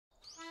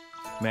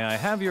May I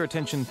have your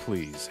attention,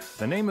 please?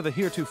 The name of the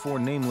heretofore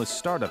nameless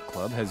startup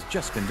club has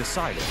just been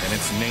decided, and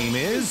its name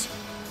is...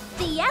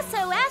 The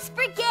SOS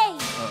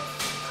Brigade!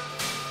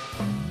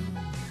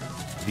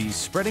 The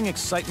spreading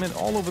excitement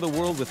all over the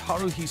world with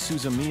Haruhi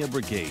Suzumiya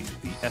Brigade.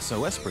 The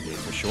SOS Brigade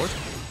for short.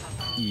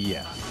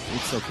 Yeah,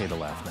 it's okay to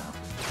laugh now.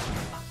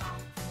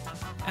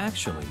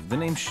 Actually, the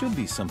name should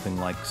be something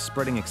like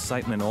Spreading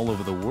Excitement All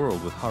Over the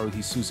World with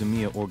Haruhi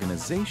Suzumiya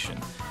Organization.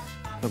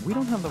 But we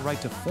don't have the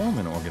right to form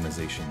an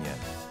organization yet,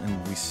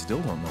 and we still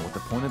don't know what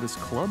the point of this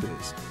club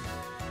is.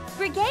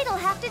 Brigade'll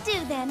have to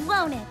do then,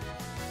 won't it?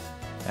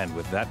 And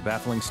with that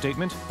baffling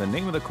statement, the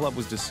name of the club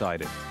was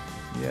decided.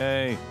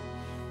 Yay.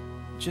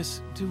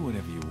 Just do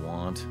whatever you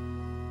want.